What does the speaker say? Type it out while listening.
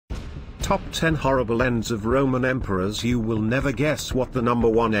top 10 horrible ends of Roman emperors. You will never guess what the number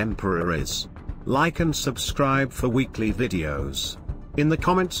 1 emperor is. Like and subscribe for weekly videos. In the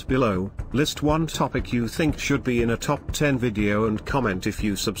comments below, list one topic you think should be in a top 10 video and comment if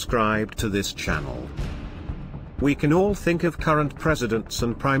you subscribe to this channel. We can all think of current presidents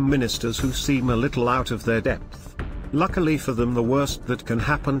and prime ministers who seem a little out of their depth. Luckily for them, the worst that can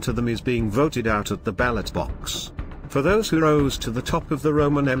happen to them is being voted out at the ballot box. For those who rose to the top of the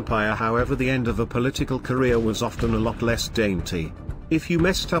Roman Empire, however, the end of a political career was often a lot less dainty. If you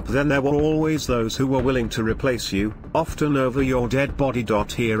messed up, then there were always those who were willing to replace you, often over your dead body.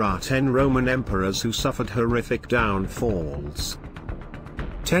 Here are 10 Roman emperors who suffered horrific downfalls.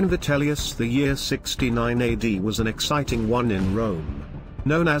 10. Vitellius. The year 69 AD was an exciting one in Rome.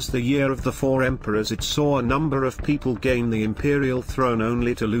 Known as the Year of the Four Emperors, it saw a number of people gain the imperial throne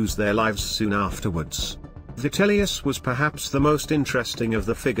only to lose their lives soon afterwards. Vitellius was perhaps the most interesting of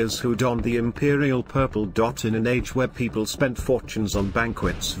the figures who donned the imperial purple. In an age where people spent fortunes on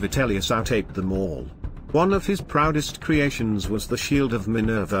banquets, Vitellius outaped them all. One of his proudest creations was the Shield of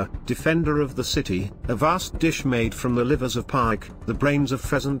Minerva, defender of the city, a vast dish made from the livers of pike, the brains of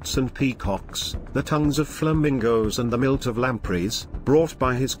pheasants and peacocks, the tongues of flamingos and the milt of lampreys, brought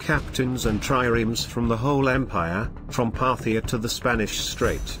by his captains and triremes from the whole empire, from Parthia to the Spanish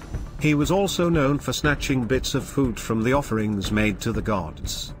Strait. He was also known for snatching bits of food from the offerings made to the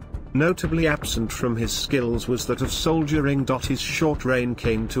gods. Notably absent from his skills was that of soldiering. His short reign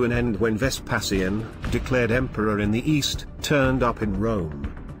came to an end when Vespasian, declared emperor in the east, turned up in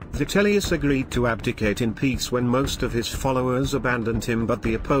Rome. Vitellius agreed to abdicate in peace when most of his followers abandoned him, but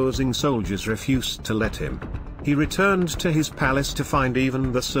the opposing soldiers refused to let him. He returned to his palace to find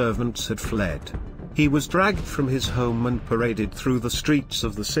even the servants had fled. He was dragged from his home and paraded through the streets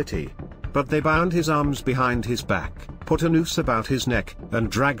of the city. But they bound his arms behind his back, put a noose about his neck, and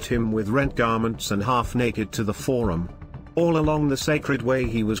dragged him with rent garments and half-naked to the forum. All along the sacred way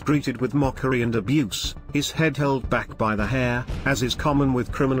he was greeted with mockery and abuse, his head held back by the hair, as is common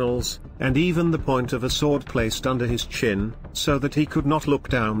with criminals, and even the point of a sword placed under his chin, so that he could not look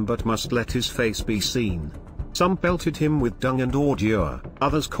down but must let his face be seen. Some pelted him with dung and ordure,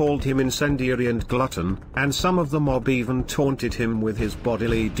 others called him incendiary and glutton, and some of the mob even taunted him with his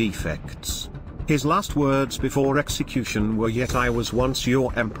bodily defects. His last words before execution were, "Yet I was once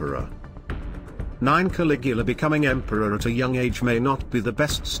your emperor." 9. Caligula. Becoming emperor at a young age may not be the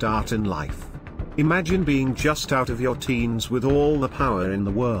best start in life. Imagine being just out of your teens with all the power in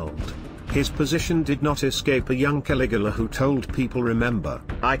the world. His position did not escape a young Caligula who told people, "Remember,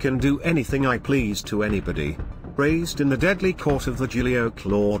 I can do anything I please to anybody." Raised in the deadly court of the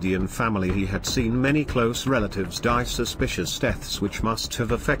Julio-Claudian family, he had seen many close relatives die suspicious deaths which must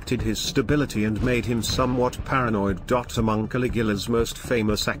have affected his stability and made him somewhat paranoid. Among Caligula's most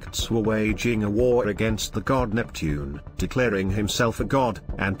famous acts were waging a war against the god Neptune, declaring himself a god,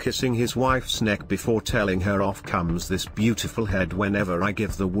 and kissing his wife's neck before telling her, "Off comes this beautiful head whenever I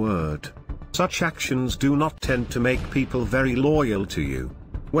give the word." Such actions do not tend to make people very loyal to you.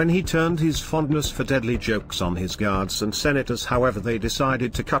 When he turned his fondness for deadly jokes on his guards and senators, however, they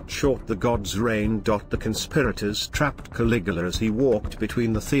decided to cut short the god's reign. The conspirators trapped Caligula as he walked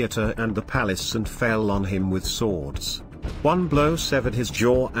between the theater and the palace and fell on him with swords. One blow severed his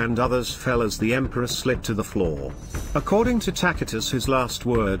jaw and others fell as the emperor slid to the floor. According to Tacitus, his last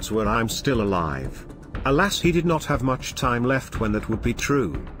words were, "I'm still alive." Alas, he did not have much time left when that would be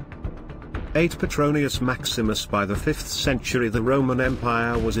true. 8. Petronius Maximus. By the 5th century the Roman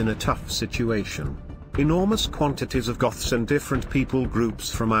Empire was in a tough situation. Enormous quantities of Goths and different people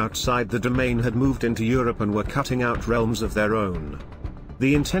groups from outside the domain had moved into Europe and were cutting out realms of their own.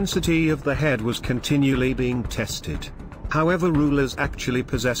 The intensity of the head was continually being tested. However, rulers actually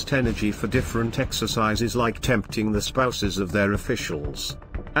possessed energy for different exercises, like tempting the spouses of their officials.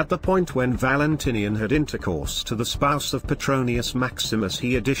 At the point when Valentinian had intercourse to the spouse of Petronius Maximus,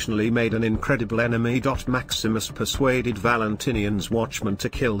 he additionally made an incredible enemy. Maximus persuaded Valentinian's watchmen to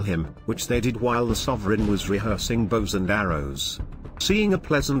kill him, which they did while the sovereign was rehearsing bows and arrows. Seeing a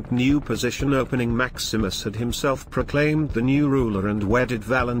pleasant new position opening, Maximus had himself proclaimed the new ruler and wedded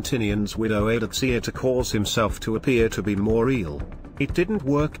Valentinian's widow Eudoxia to cause himself to appear to be more real. It didn't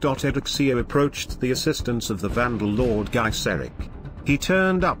work. Eudoxia approached the assistance of the Vandal Lord Gaiseric. He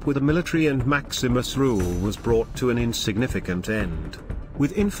turned up with a military and Maximus' rule was brought to an insignificant end.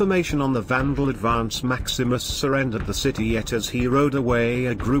 With information on the Vandal advance, Maximus surrendered the city, yet as he rode away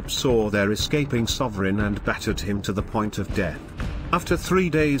a group saw their escaping sovereign and battered him to the point of death. After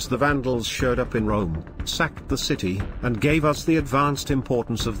 3 days the Vandals showed up in Rome, sacked the city, and gave us the advanced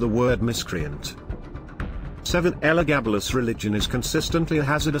importance of the word miscreant. 7. Elagabalus religion is consistently a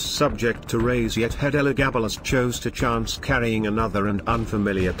hazardous subject to raise, yet head Elagabalus chose to chance carrying another and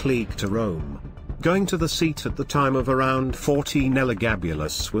unfamiliar clique to Rome. Going to the seat at the time of around 14,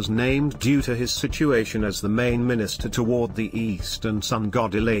 Elagabalus was named due to his situation as the main minister toward the eastern sun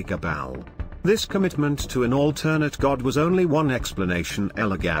god Elagabal. This commitment to an alternate god was only one explanation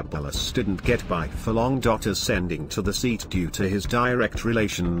Elagabalus didn't get by for long. Ascending to the seat due to his direct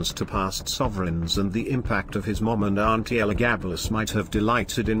relations to past sovereigns and the impact of his mom and auntie. Elagabalus might have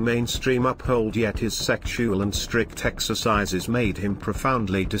delighted in mainstream uphold, yet his sexual and strict exercises made him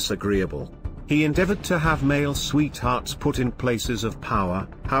profoundly disagreeable. He endeavored to have male sweethearts put in places of power,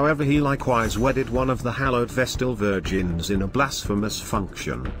 however he likewise wedded one of the hallowed Vestal Virgins in a blasphemous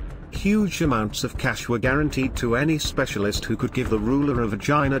function. Huge amounts of cash were guaranteed to any specialist who could give the ruler a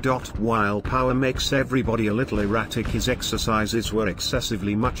vagina. While power makes everybody a little erratic, his exercises were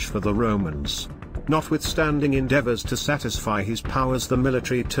excessively much for the Romans. Notwithstanding endeavors to satisfy his powers, the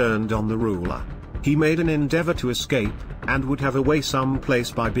military turned on the ruler. He made an endeavor to escape, and would have away someplace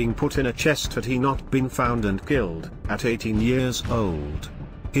by being put in a chest had he not been found and killed, at 18 years old.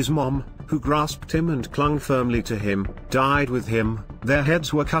 His mom, who grasped him and clung firmly to him, died with him. Their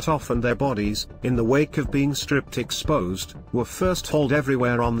heads were cut off and their bodies, in the wake of being stripped exposed, were first hauled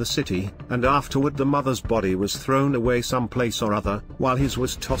everywhere on the city, and afterward the mother's body was thrown away someplace or other, while his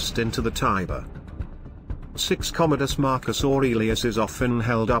was tossed into the Tiber. 6. Commodus Marcus Aurelius is often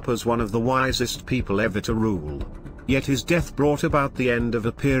held up as one of the wisest people ever to rule. Yet his death brought about the end of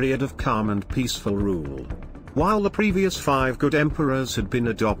a period of calm and peaceful rule. While the previous 5 good emperors had been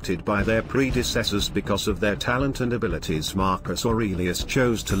adopted by their predecessors because of their talent and abilities, Marcus Aurelius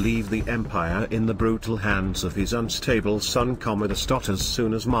chose to leave the empire in the brutal hands of his unstable son Commodus. As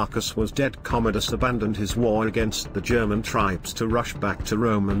soon as Marcus was dead, Commodus abandoned his war against the German tribes to rush back to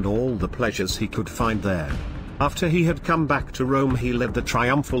Rome and all the pleasures he could find there. After he had come back to Rome, he led the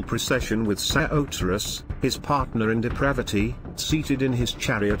triumphal procession with Saoterus, his partner in depravity, seated in his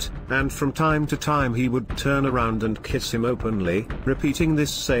chariot, and from time to time he would turn around and kiss him openly, repeating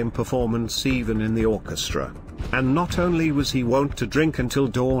this same performance even in the orchestra. And not only was he wont to drink until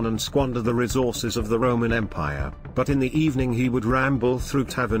dawn and squander the resources of the Roman Empire, but in the evening he would ramble through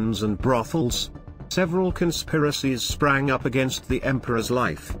taverns and brothels. Several conspiracies sprang up against the emperor's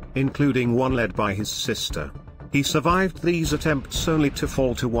life, including one led by his sister. He survived these attempts only to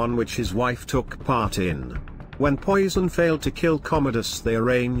fall to one which his wife took part in. When poison failed to kill Commodus, they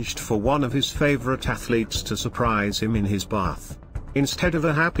arranged for one of his favorite athletes to surprise him in his bath. Instead of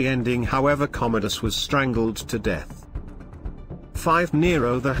a happy ending, however, Commodus was strangled to death. 5.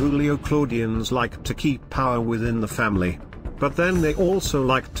 Nero. The Julio Claudians liked to keep power within the family. But then they also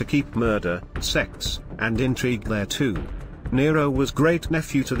liked to keep murder, sex, and intrigue there too. Nero was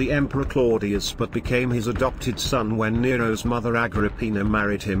great-nephew to the Emperor Claudius but became his adopted son when Nero's mother Agrippina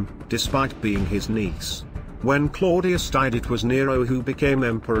married him, despite being his niece. When Claudius died, it was Nero who became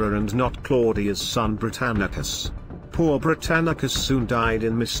emperor and not Claudius' son Britannicus. Poor Britannicus soon died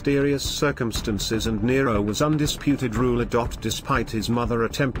in mysterious circumstances and Nero was undisputed ruler. Despite his mother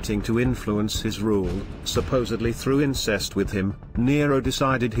attempting to influence his rule, supposedly through incest with him, Nero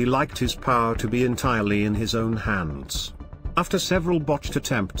decided he liked his power to be entirely in his own hands. After several botched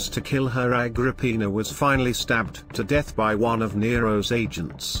attempts to kill her, Agrippina was finally stabbed to death by one of Nero's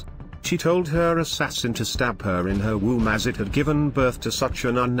agents. She told her assassin to stab her in her womb as it had given birth to such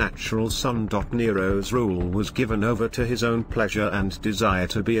an unnatural son. Nero's rule was given over to his own pleasure and desire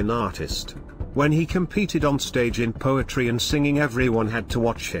to be an artist. When he competed on stage in poetry and singing, everyone had to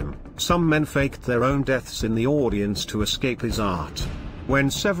watch him. Some men faked their own deaths in the audience to escape his art. When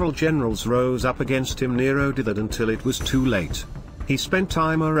several generals rose up against him, Nero did that until it was too late. He spent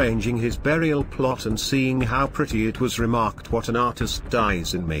time arranging his burial plot and seeing how pretty it was, remarked, "What an artist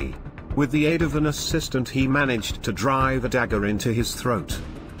dies in me." With the aid of an assistant, he managed to drive a dagger into his throat.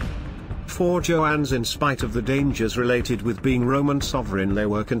 4. Joannes. In spite of the dangers related with being Roman sovereign, there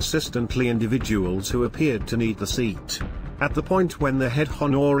were consistently individuals who appeared to need the seat. At the point when the head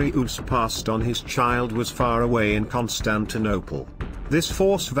honorius passed on, his child was far away in Constantinople. This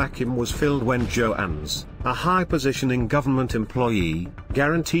force vacuum was filled when Joannes, a high-positioning government employee,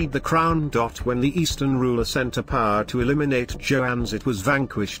 guaranteed the crown. When the Eastern ruler sent a power to eliminate Joannes, it was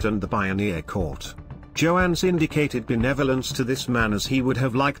vanquished and the pioneer caught. Joannes indicated benevolence to this man as he would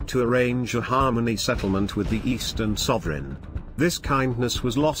have liked to arrange a harmony settlement with the Eastern sovereign. This kindness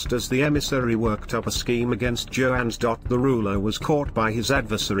was lost as the emissary worked up a scheme against Joannes. The ruler was caught by his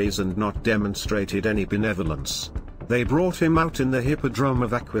adversaries and not demonstrated any benevolence. They brought him out in the hippodrome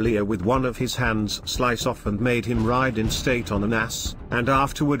of Aquileia with one of his hands slice off and made him ride in state on an ass, and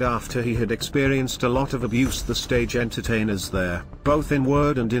afterward, after he had experienced a lot of abuse, the stage entertainers there, both in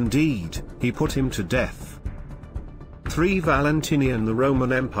word and in deed, he put him to death. 3. Valentinian. The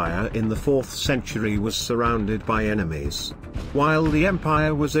Roman Empire in the 4th century was surrounded by enemies. While the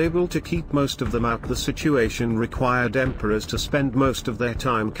empire was able to keep most of them out, the situation required emperors to spend most of their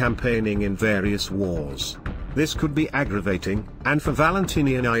time campaigning in various wars. This could be aggravating, and for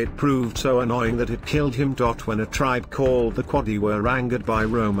Valentinian it proved so annoying that it killed him. When a tribe called the Quadi were angered by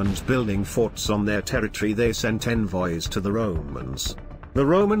Romans building forts on their territory, they sent envoys to the Romans. The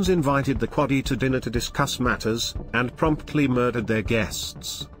Romans invited the Quadi to dinner to discuss matters, and promptly murdered their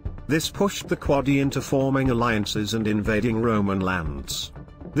guests. This pushed the Quadi into forming alliances and invading Roman lands.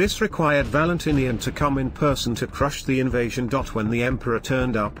 This required Valentinian to come in person to crush the invasion. When the emperor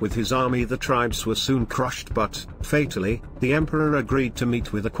turned up with his army, the tribes were soon crushed, but, fatally, the emperor agreed to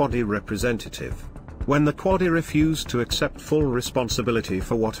meet with a Quadi representative. When the Quadi refused to accept full responsibility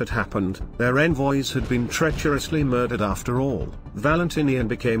for what had happened, their envoys had been treacherously murdered after all. Valentinian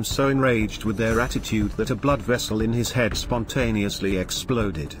became so enraged with their attitude that a blood vessel in his head spontaneously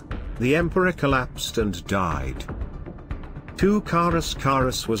exploded. The emperor collapsed and died. 2. Carus.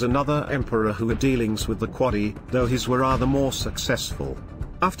 Carus was another emperor who had dealings with the Quadi, though his were rather more successful.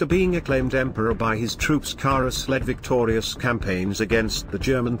 After being acclaimed emperor by his troops, Carus led victorious campaigns against the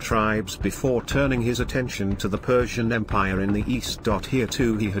German tribes before turning his attention to the Persian Empire in the east. Here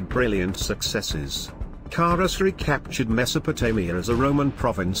too he had brilliant successes. Carus recaptured Mesopotamia as a Roman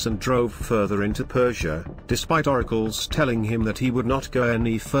province and drove further into Persia, despite oracles telling him that he would not go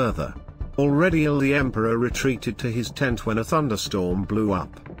any further. Already ill, the emperor retreated to his tent when a thunderstorm blew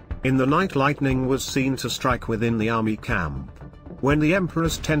up. In the night, lightning was seen to strike within the army camp. When the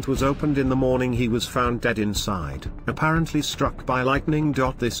emperor's tent was opened in the morning, he was found dead inside, apparently struck by lightning.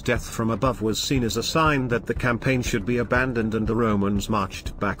 This death from above was seen as a sign that the campaign should be abandoned, and the Romans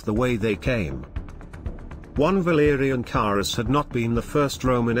marched back the way they came. 1. Valerian. Carus had not been the first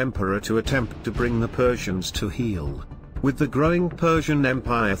Roman emperor to attempt to bring the Persians to heel. With the growing Persian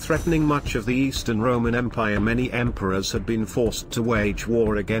Empire threatening much of the Eastern Roman Empire, many emperors had been forced to wage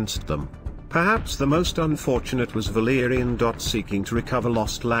war against them. Perhaps the most unfortunate was Valerian. Seeking to recover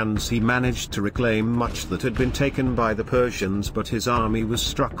lost lands, he managed to reclaim much that had been taken by the Persians, but his army was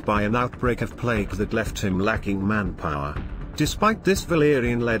struck by an outbreak of plague that left him lacking manpower. Despite this,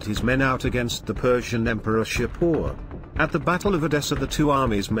 Valerian led his men out against the Persian Emperor Shapur. At the Battle of Edessa, the two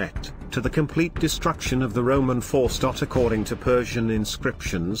armies met, to the complete destruction of the Roman force. According to Persian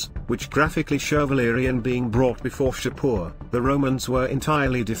inscriptions, which graphically show Valerian being brought before Shapur, the Romans were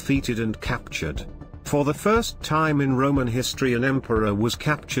entirely defeated and captured. For the first time in Roman history, an emperor was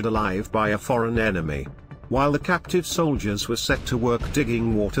captured alive by a foreign enemy. While the captive soldiers were set to work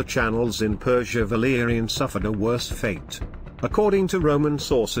digging water channels in Persia, Valerian suffered a worse fate. According to Roman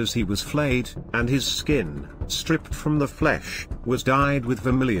sources, he was flayed, and his skin, stripped from the flesh, was dyed with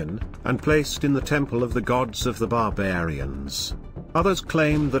vermilion, and placed in the temple of the gods of the barbarians. Others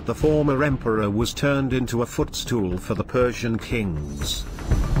claim that the former emperor was turned into a footstool for the Persian kings.